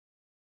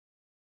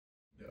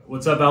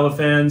What's up,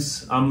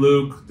 ALBA-Fans? I'm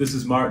Luke, this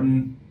is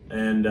Martin,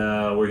 and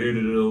we're here to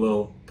do a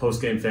little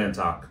post-game fan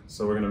talk.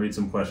 So we're going to read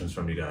some questions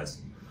from you guys.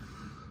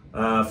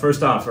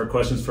 First off, our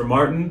questions for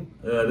Martin.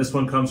 This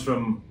one comes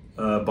from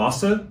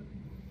Bosse.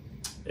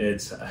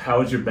 It's,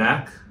 how is your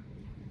back?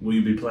 Will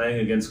you be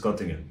playing against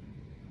Göttingen?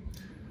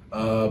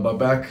 My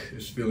back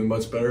is feeling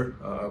much better.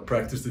 I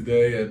practiced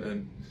today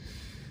and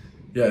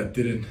yeah,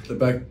 the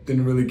back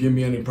didn't really give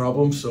me any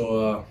problems.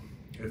 So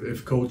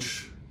if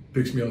coach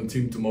picks me on the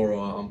team tomorrow,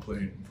 I'm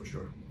playing for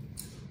sure.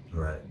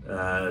 All right.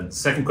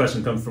 Second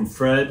question comes from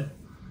Fred.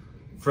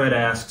 Fred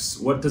asks,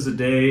 what does a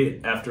day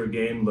after a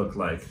game look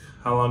like?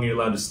 How long are you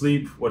allowed to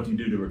sleep? What do you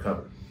do to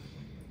recover?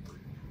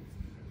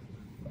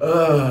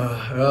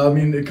 I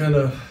mean, it kind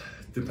of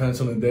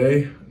depends on the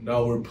day.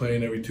 Now we're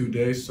playing every 2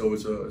 days, so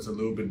it's a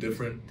little bit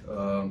different.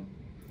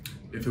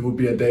 If it would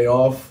be a day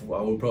off,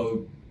 I would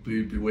probably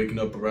be waking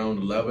up around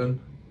 11.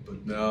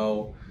 But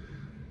now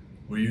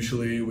we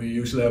usually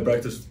have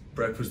breakfast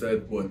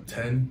at what,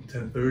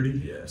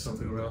 10:30? Yeah,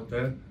 something around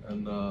that.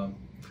 And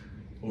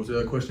what was the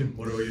other question?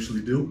 What do I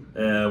usually do?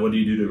 What do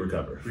you do to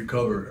recover?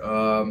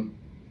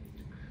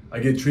 I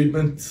get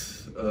treatment.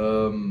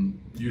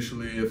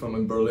 Usually, if I'm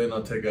in Berlin,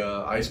 I'll take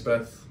a ice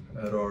bath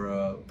at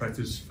our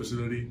practice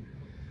facility.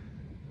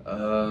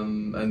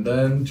 And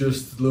then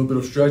just a little bit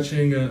of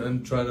stretching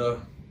and try to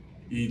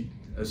eat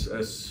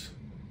as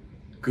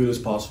good as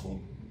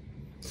possible.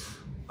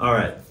 All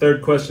right,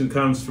 third question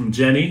comes from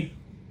Jenny.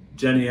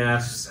 Jenny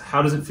asks,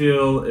 how does it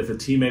feel if a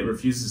teammate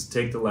refuses to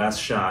take the last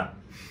shot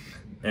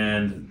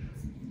and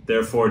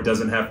therefore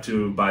doesn't have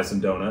to buy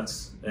some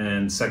donuts?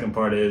 And second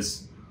part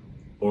is,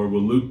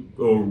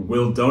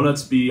 will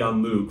donuts be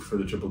on Luke for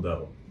the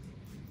triple-double?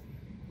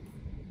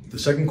 The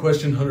second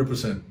question,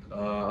 100%.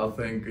 I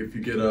think if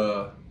you get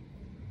a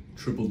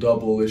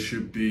triple-double, it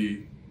should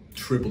be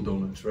triple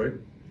donuts, right?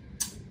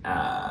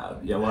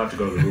 Yeah, we'll have to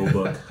go to the rule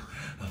book.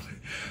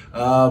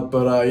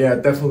 But yeah,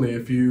 definitely,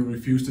 if you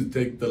refuse to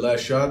take the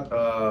last shot,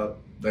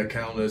 that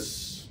counts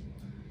as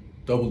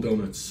double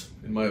donuts,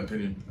 in my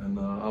opinion. And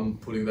I'm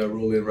putting that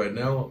rule in right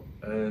now.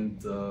 And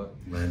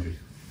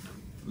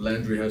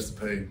Landry has to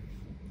pay.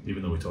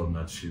 Even though we told him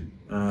not to shoot.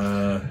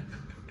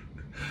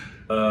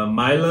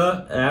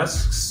 Mila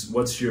asks,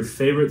 what's your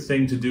favorite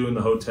thing to do in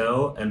the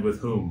hotel and with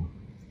whom?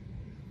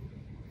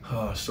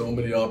 So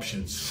many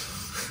options.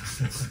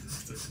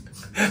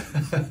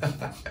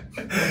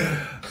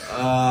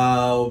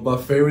 My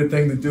favorite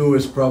thing to do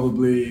is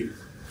probably,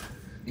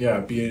 yeah,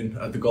 being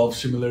at the golf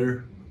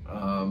simulator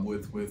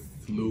with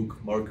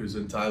Luke, Marcus,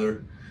 and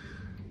Tyler.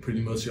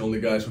 Pretty much the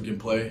only guys who can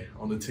play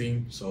on the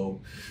team.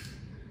 So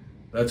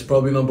that's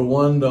probably number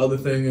one. The other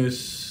thing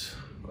is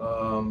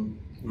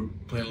we're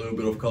playing a little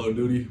bit of Call of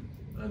Duty,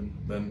 and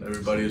then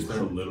everybody is there.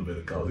 A little bit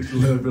of Call of Duty. A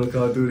little bit of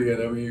Call of Duty,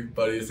 and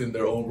everybody is in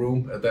their own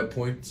room at that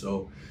point.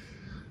 So,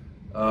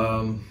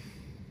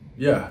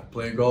 yeah,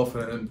 playing golf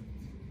and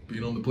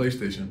being on the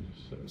PlayStation.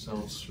 So it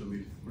sounds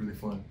really, really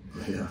fun.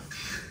 Yeah,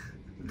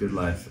 good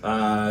life.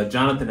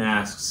 Jonathan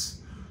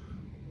asks,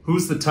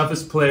 who's the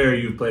toughest player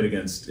you've played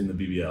against in the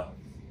BBL?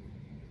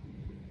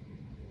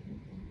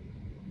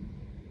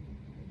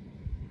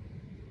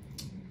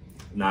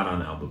 Not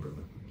on ALBA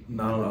Berlin.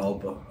 Not on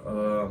ALBA.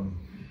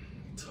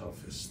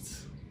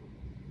 Toughest.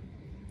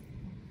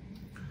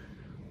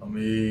 I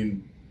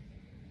mean,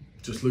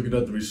 just looking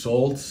at the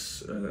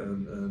results,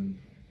 and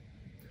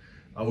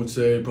I would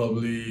say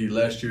probably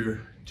last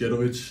year,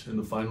 Jedovic in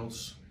the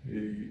finals.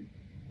 He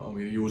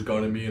was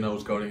guarding me and I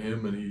was guarding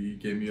him, and he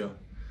gave me a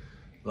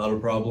lot of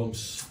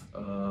problems.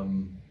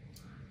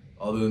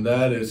 Other than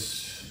that,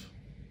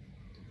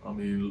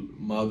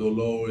 Maldo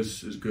Low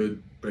is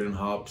good. Braden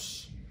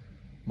Hobbs.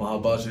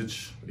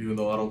 Mahabasic, even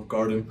though I don't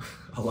guard him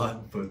a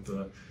lot, but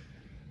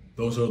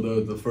those are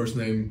the first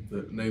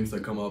names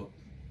that come up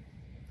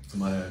to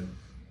my head.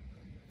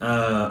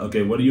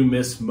 Okay, what do you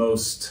miss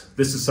most?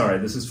 This is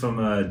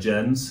from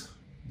Jens.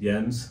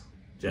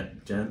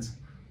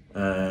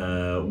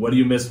 What do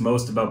you miss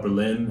most about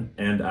Berlin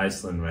and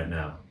Iceland right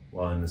now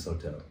while in this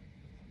hotel?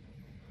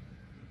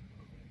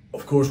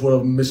 Of course, what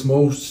I miss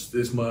most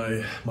is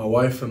my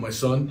wife and my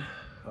son.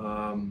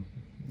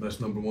 That's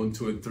number 1,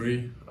 2, and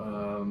 3.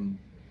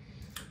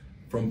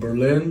 From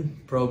Berlin,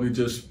 probably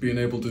just being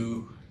able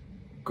to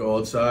go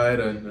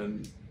outside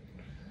and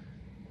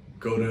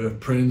go to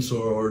Prince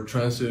or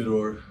Transit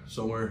or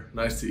somewhere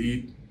nice to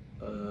eat.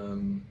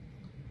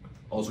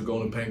 Also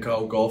going to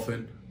Pankau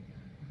golfing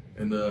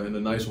in the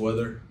nice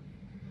weather.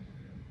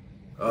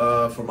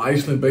 From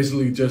Iceland,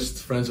 basically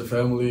just friends and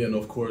family, and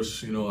of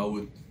course, I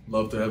would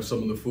love to have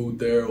some of the food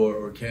there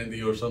or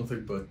candy or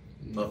something, but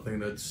nothing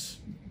that's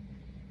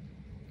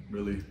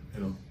really,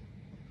 All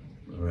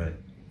right.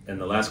 And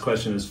the last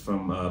question is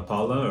from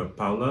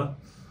Paula.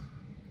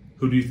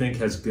 Who do you think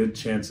has good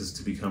chances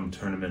to become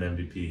tournament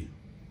MVP?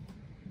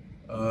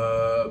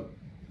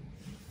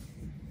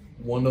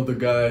 One of the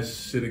guys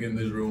sitting in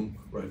this room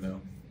right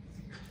now,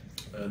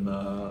 and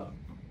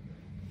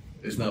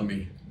it's not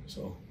me.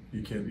 So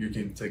you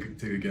can take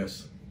a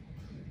guess.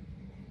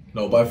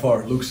 No, by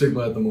far, Luke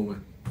Sikma at the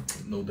moment,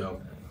 no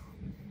doubt.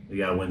 you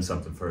gotta win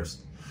something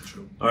first.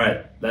 True. All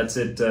right, that's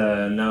it.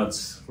 Now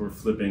we're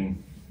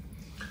flipping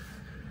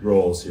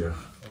roles here.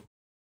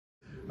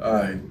 All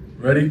right,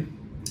 ready?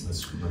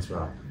 Let's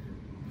rock.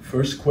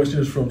 First question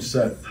is from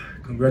Seth.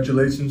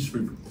 Congratulations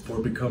for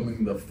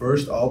becoming the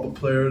first ALBA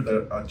player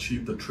that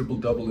achieved a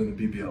triple-double in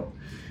the BBL.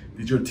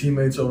 Did your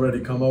teammates already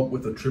come up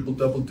with a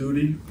triple-double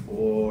duty,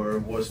 or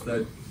was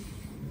that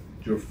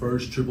your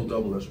first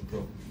triple-double as a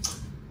pro?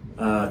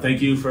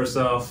 Thank you, first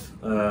off.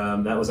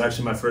 That was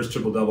actually my first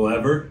triple-double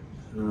ever.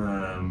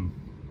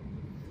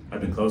 I've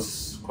been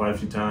close quite a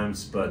few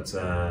times, but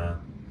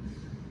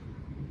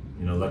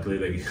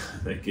luckily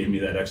they gave me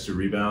that extra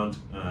rebound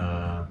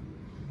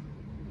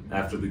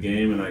after the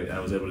game, and I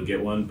was able to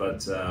get one.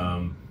 But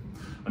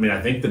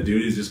I think the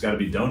duty's just got to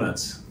be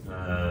donuts.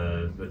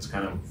 That's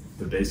kind of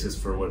the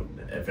basis for what,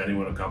 if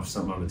anyone accomplishes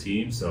something on the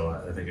team. So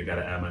I think I got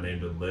to add my name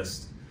to the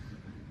list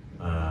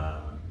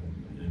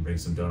and bring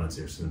some donuts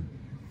here soon.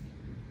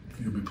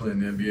 You'll be playing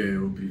the NBA. It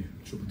will be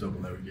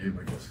triple-double every game,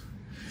 I guess.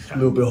 A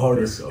little bit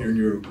harder here in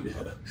Europe.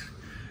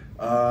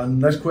 Yeah.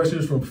 Next question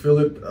is from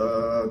Philip.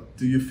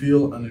 Do you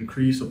feel an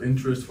increase of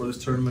interest for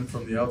this tournament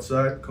from the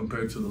outside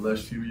compared to the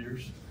last few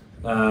years?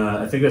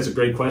 I think that's a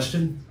great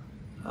question.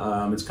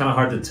 It's kind of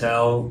hard to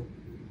tell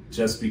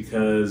just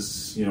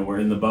because, we're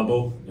in the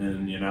bubble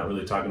and you're not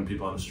really talking to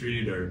people on the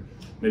street, or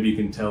maybe you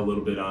can tell a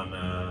little bit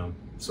on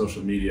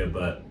social media,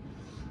 but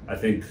I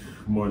think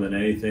more than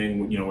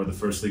anything, we're the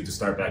first league to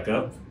start back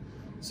up.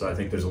 So I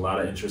think there's a lot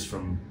of interest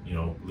from,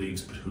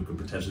 leagues who could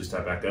potentially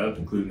start back up,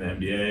 including the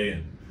NBA,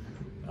 and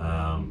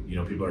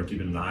people are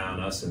keeping an eye on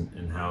us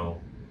and how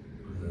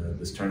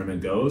this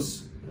tournament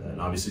goes.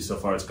 And obviously so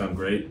far it's gone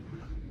great,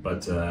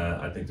 but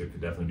I think there could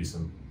definitely be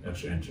some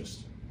extra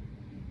interest.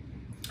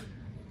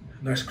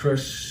 Next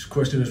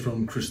question is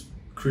from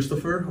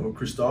Christopher.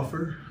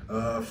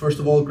 First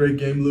of all, great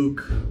game,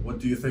 Luke. What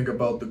do you think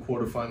about the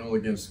quarterfinal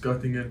against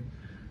Göttingen?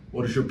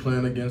 What is your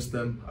plan against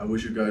them? I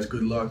wish you guys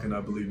good luck, and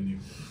I believe in you.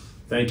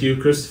 Thank you,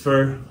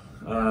 Christopher.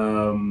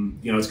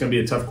 It's going to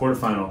be a tough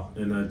quarterfinal.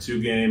 In a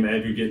 2-game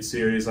aggregate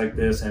series like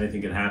this,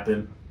 anything can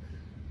happen.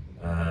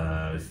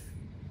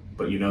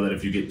 But you know that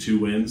if you get 2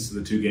 wins,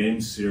 the 2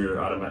 games, you're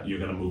going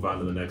to move on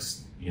to the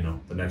next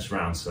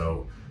round.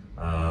 So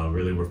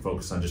really, we're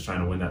focused on just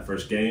trying to win that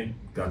first game.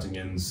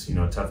 Göttingen's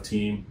a tough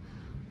team.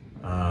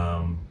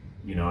 I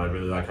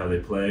really like how they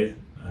play,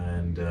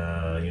 and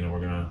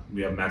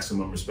we have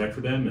maximum respect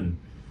for them,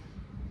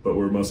 but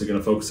we're mostly going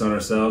to focus on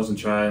ourselves and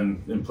try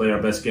and play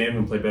our best game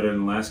and play better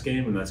than the last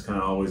game, and that's kind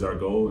of always our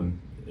goal, and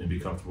be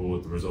comfortable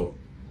with the result.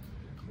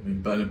 I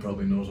mean, Bennett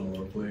probably knows all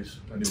our plays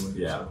anyway.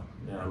 Yeah,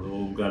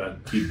 we've got to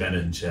keep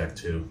Bennett in check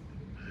too.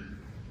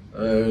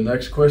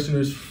 Next question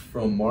is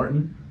from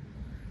Martin.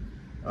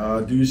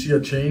 Do you see a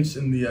change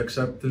in the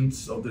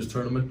acceptance of this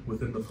tournament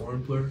within the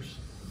foreign players?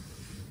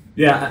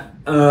 Yeah,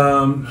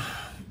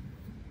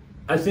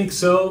 I think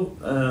so.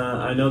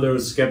 I know there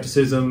was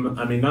skepticism,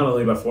 not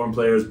only by foreign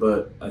players,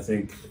 but I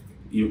think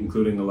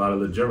including a lot of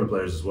the German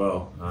players as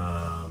well.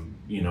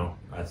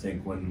 I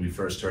think when we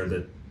first heard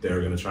that they were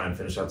going to try and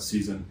finish out the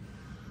season,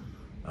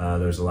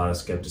 there's a lot of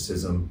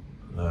skepticism.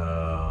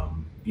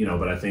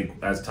 But I think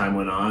as time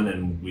went on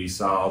and we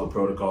saw all the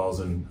protocols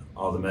and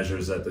all the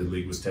measures that the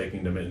league was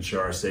taking to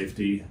ensure our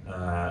safety,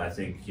 I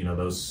think,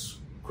 those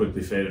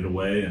quickly faded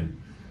away. And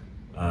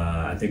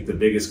I think the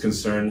biggest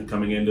concern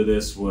coming into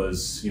this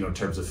was, in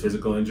terms of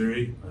physical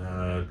injury,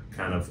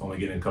 kind of only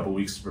getting a couple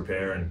weeks to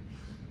prepare and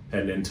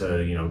heading into,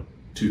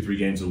 2-3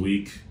 games a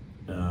week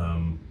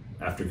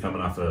after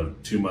coming off a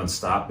 2-month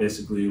stop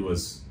basically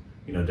was,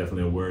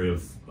 definitely a worry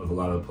of a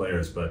lot of the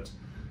players. But,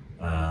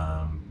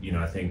 I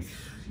think,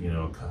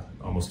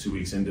 almost 2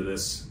 weeks into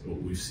this,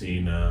 we've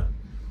seen that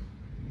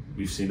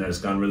it's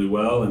gone really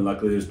well, and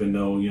luckily there's been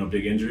no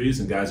big injuries,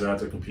 and guys are out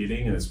there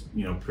competing, and it's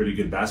pretty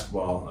good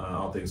basketball,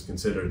 all things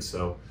considered.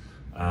 So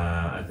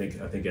I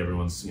think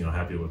everyone's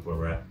happy with where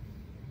we're at.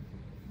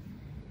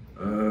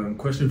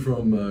 Question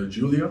from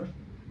Julia.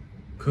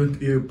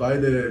 Könnt ihr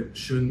beide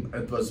schon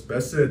etwas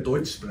besser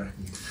Deutsch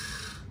sprechen?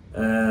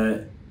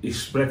 Ich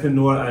spreche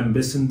nur ein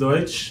bisschen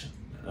Deutsch.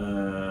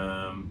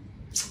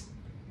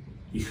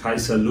 Ich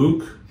heiße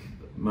Luke.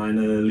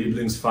 Meine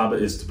Lieblingsfarbe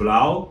ist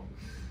blau.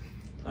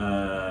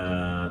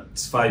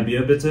 2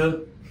 Bier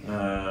bitte.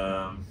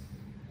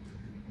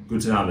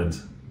 Guten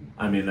Abend.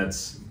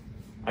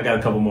 I got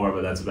a couple more,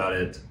 but that's about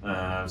it.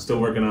 Still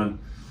working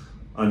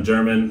on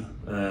German.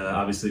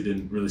 Obviously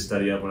didn't really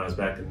study up when I was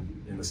back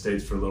in the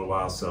States for a little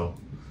while, so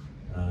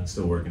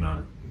still working on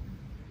it.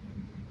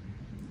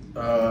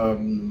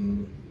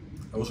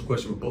 That was a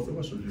question for both of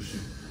us, or just you?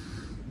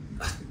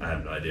 I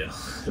have no idea.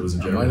 It was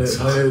in German.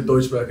 Meine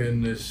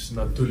Deutschsprecherin ist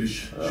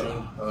natürlich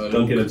schön.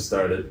 Don't get him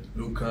started.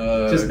 Luke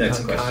Just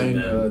next kann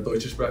question, kein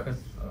Deutsch sprechen.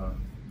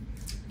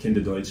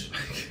 Kinderdeutsch.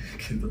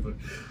 Kinderdeutsch.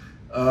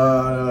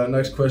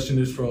 Next question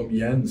is from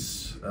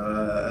Jens.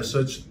 As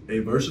such a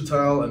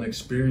versatile and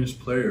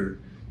experienced player,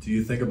 do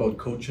you think about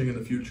coaching in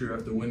the future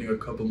after winning a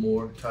couple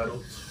more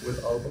titles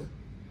with ALBA?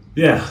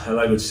 Yeah, I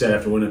like what you said,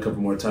 after winning a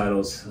couple more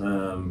titles.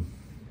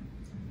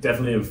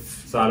 Definitely have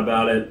thought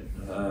about it.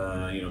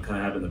 you know, kind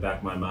of have it in the back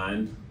of my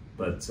mind.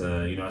 But,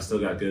 you know, I still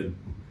got good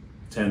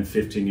 10,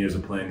 15 years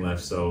of playing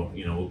left. So,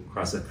 you know, we'll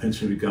cross that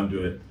bridge when we come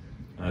to it.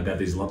 I got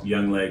these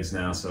young legs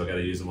now, so I got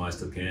to use them while I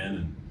still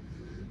can.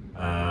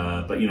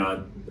 And, but, you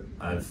know,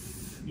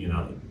 I've, you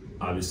know,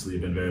 obviously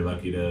been very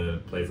lucky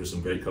to play for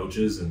some great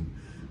coaches and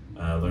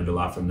learned a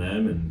lot from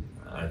them. And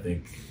I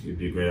think it'd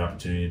be a great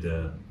opportunity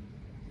to,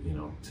 you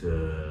know,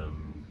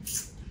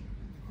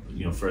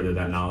 further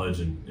that knowledge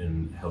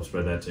and help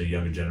spread that to a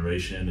younger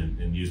generation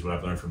and use what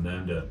I've learned from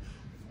them to,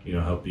 you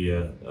know, help be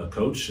a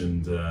coach.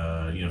 And,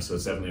 you know, so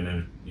it's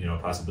definitely a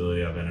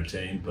possibility I've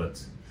entertained,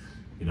 but,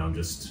 you know, I'm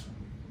just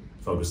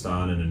focused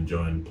on and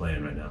enjoying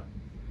playing right now.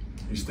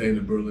 He's staying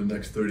in Berlin the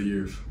next 30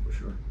 years, for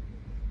sure.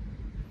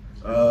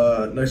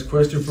 Next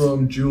question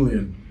from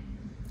Julian.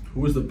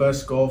 Who is the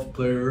best golf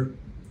player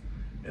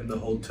in the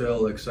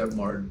hotel except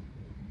Martin?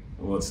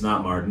 Well, it's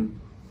not Martin.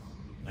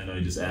 I know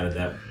you just added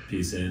that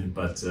piece in,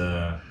 but, you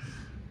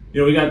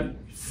know, we got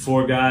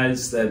 4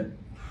 guys that,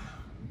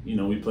 you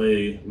know,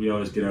 we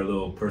always get our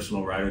little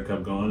personal Ryder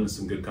Cup going and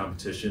some good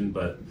competition,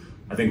 but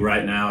I think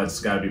right now it's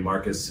got to be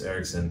Marcus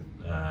Ericsson.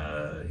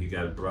 He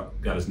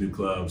got his new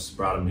clubs,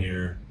 brought him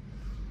here.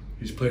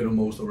 He's played them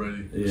most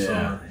already.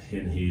 Yeah,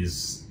 and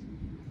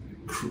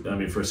I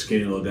mean, for a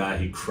skinny little guy,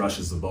 he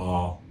crushes the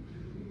ball.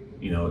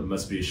 You know, it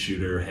must be a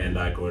shooter,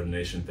 hand-eye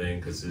coordination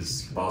thing because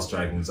his ball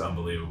striking is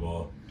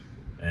unbelievable.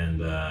 And,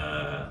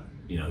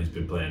 you know, he's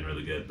been playing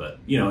really good. But,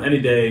 you know,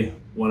 any day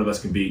one of us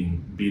can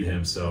beat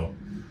him. So,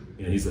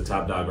 you know, he's the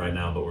top dog right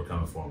now, but we're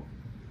coming for him.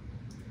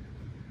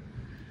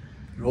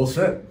 You're all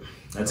set.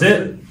 That's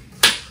it.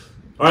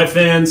 All right,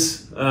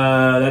 fans.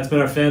 That's been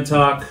our fan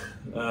talk.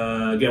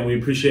 Again, we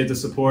appreciate the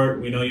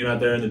support. We know you're not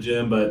there in the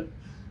gym, but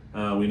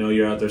we know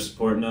you're out there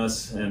supporting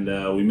us. And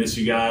we miss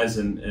you guys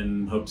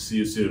and hope to see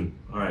you soon.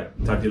 All right.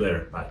 Talk to you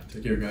later. Bye.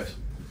 Take care, guys.